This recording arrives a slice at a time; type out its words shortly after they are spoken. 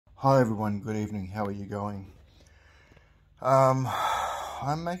Hi everyone, good evening, how are you going? I'm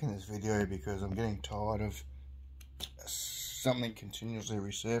making this video because I'm getting tired of something continuously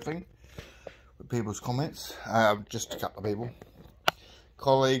resurfacing with people's comments. Just a couple of people,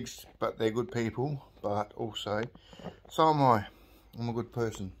 colleagues, but they're good people, but also, so am I. I'm a good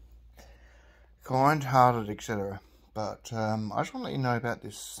person, kind-hearted, etc. But I just want to let you know about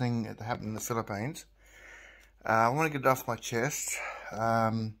this thing that happened in the Philippines. I want to get it off my chest.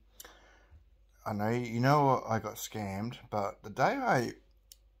 I know I got scammed, but the day I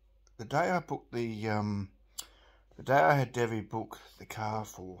booked the day I had Devi book the car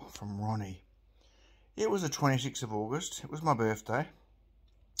from Ronnie, it was the 26th of August. It was my birthday.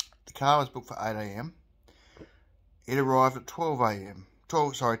 The car was booked for 8 AM. It arrived at 12 AM.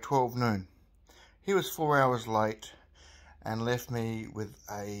 12 noon. He was 4 hours late and left me with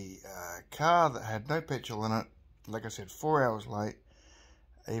a car that had no petrol in it. Like I said, 4 hours late.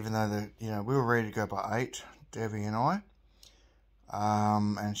 Even though we were ready to go by 8, Devi and I,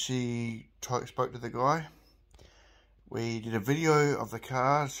 and she spoke to the guy. We did a video of the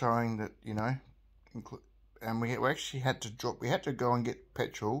car showing that and we actually had to we had to go and get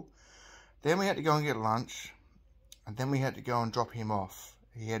petrol, then we had to go and get lunch, and then we had to go and drop him off.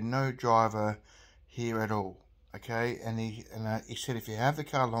 He had no driver here at all. Okay, and he said, if you have the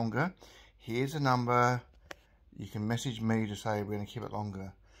car longer, here's a number. You can message me to say we're going to keep it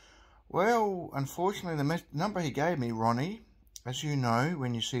longer. Well, unfortunately, the number he gave me, Ronnie, as you know,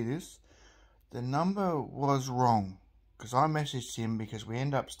 when you see this, the number was wrong. Because I messaged him because we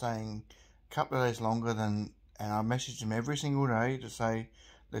end up staying a couple of days longer and I messaged him every single day to say,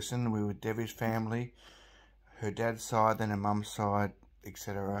 listen, we were Devi's family, her dad's side, then her mum's side,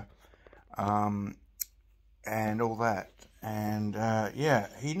 etc. And all that. And, yeah,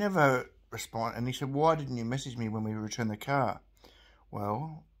 he never responded. And he said, why didn't you message me when we returned the car?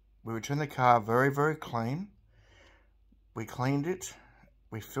 Well, we returned the car very, very clean. We cleaned it.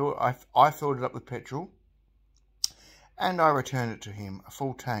 I filled it up with petrol. And I returned it to him, a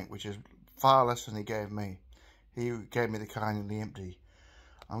full tank, which is far less than he gave me. He gave me the car nearly empty.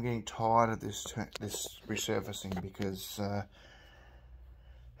 I'm getting tired of this resurfacing because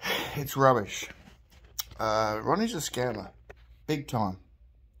it's rubbish. Ronnie's a scammer, big time.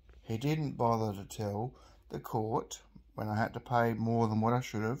 He didn't bother to tell the court when I had to pay more than what I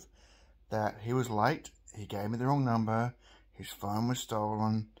should have that he was late. He gave me the wrong number. His phone was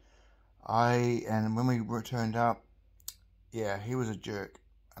stolen. And when we returned up, yeah, he was a jerk,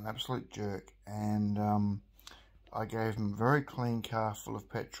 an absolute jerk. And I gave him a very clean car full of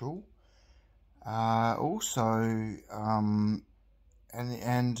petrol. And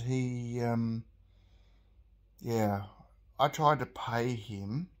he, yeah, I tried to pay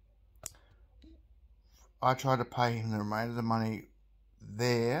him the remainder of the money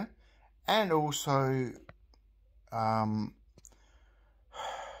there, and also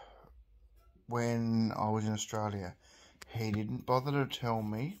when I was in Australia. He didn't bother to tell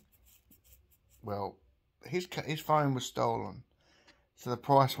me. Well, his phone was stolen, so the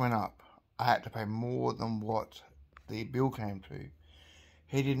price went up. I had to pay more than what the bill came to.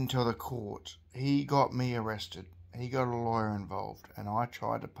 He didn't tell the court. He got me arrested. He got a lawyer involved, and I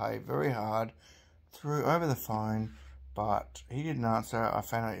tried to pay very hard over the phone, but he didn't answer. I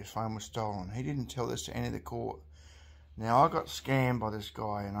found out his phone was stolen. He didn't tell this to any of the court. Now, I got scammed by this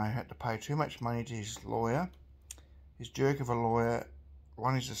guy, and I had to pay too much money to his lawyer. His jerk of a lawyer.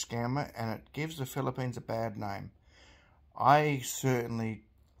 One is a scammer, and it gives the Philippines a bad name. I certainly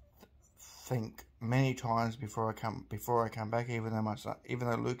think many times before I come back, even though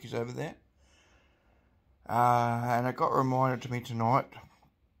Luke is over there. And it got reminded to me tonight.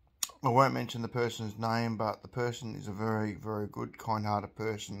 I won't mention the person's name, but the person is a very, very good, kind-hearted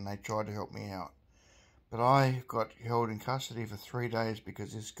person. They tried to help me out. But I got held in custody for 3 days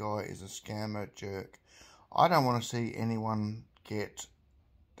because this guy is a scammer jerk. I don't want to see anyone get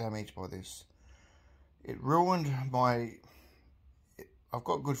damaged by this. It ruined I've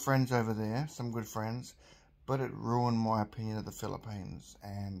got good friends over there, some good friends, but it ruined my opinion of the Philippines.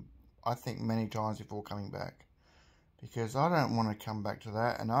 And I think many times before coming back. Because I don't want to come back to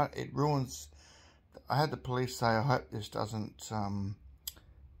that, and it ruins. I had the police say, I hope this doesn't. I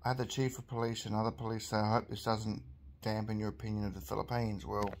had the chief of police and other police say, I hope this doesn't dampen your opinion of the Philippines.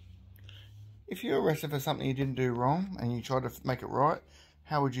 Well, if you're arrested for something you didn't do wrong and you try to make it right,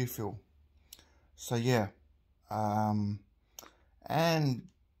 how would you feel? So yeah, and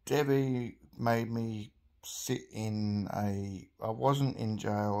Devi made me sit in I wasn't in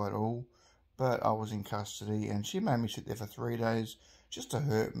jail at all. But I was in custody, and she made me sit there for 3 days just to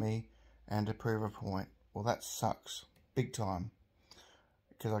hurt me and to prove a point. Well, that sucks. Big time.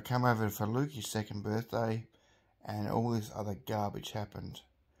 because I came over for Lukey's second birthday and all this other garbage happened.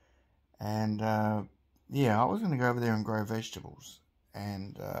 And yeah, I was going to go over there and grow vegetables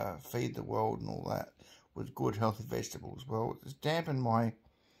and feed the world and all that with good healthy vegetables. Well, it's dampened my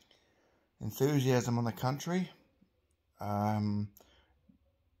enthusiasm on the country. As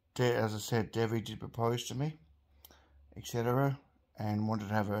I said, Devi did propose to me, etc., and wanted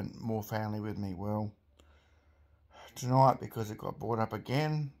to have more family with me. Well, tonight, because it got brought up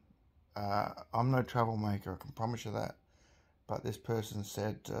again, I'm no troublemaker, I can promise you that. But this person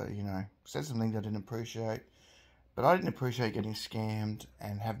said, said something I didn't appreciate. But I didn't appreciate getting scammed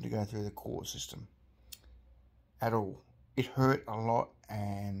and having to go through the court system at all. It hurt a lot,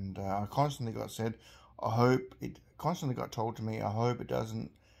 and I constantly got said, constantly got told to me, I hope it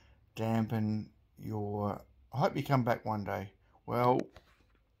doesn't dampen your, I hope you come back one day. Well,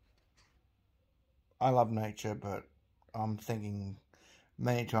 I love nature, but I'm thinking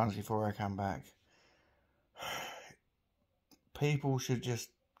many times before I come back. People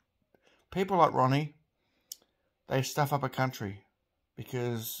like Ronnie, they stuff up a country,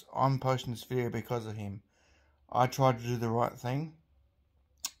 because I'm posting this video because of him. I tried to do the right thing,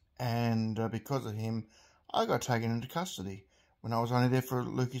 and because of him, I got taken into custody when I was only there for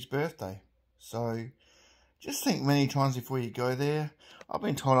Lukey's birthday. So, just think many times before you go there. I've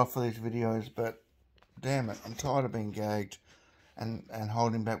been told off for these videos, but damn it, I'm tired of being gagged and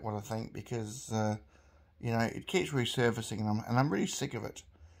holding back what I think, because it keeps resurfacing, and I'm really sick of it.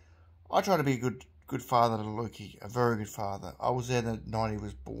 I try to be a good father to Lukey, a very good father. I was there the night he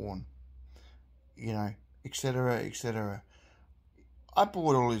was born, etc., etc. I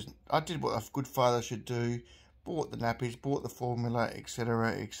did what a good father should do, bought the nappies, bought the formula,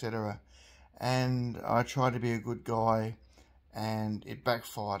 etc., etc. And I tried to be a good guy, and it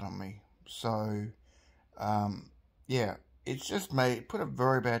backfired on me. So, yeah, it's just put a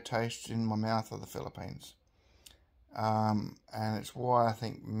very bad taste in my mouth of the Philippines. And it's why I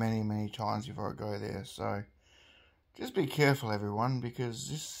think many times before I go there. So, just be careful, everyone, because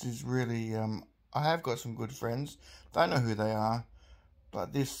this is really, I have got some good friends. Don't know who they are,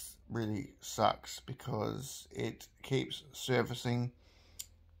 but this really sucks because it keeps surfacing.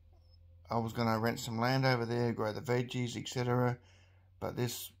 I was going to rent some land over there, grow the veggies, etc. But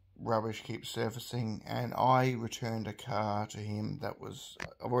this rubbish keeps surfacing, and I returned a car to him that was,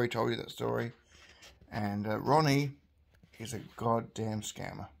 I've already told you that story. And Ronnie is a goddamn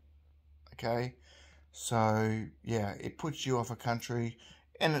scammer. Okay? So, yeah, it puts you off a country,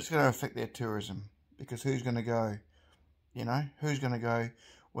 and it's going to affect their tourism. Because who's going to go? Who's going to go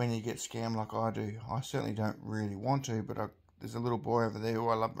when you get scammed like I do? I certainly don't really want to, but there's a little boy over there who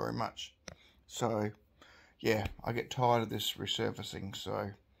I love very much. So, yeah, I get tired of this resurfacing.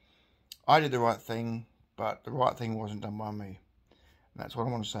 So, I did the right thing, but the right thing wasn't done by me. And that's what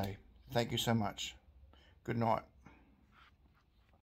I want to say. Thank you so much. Good night.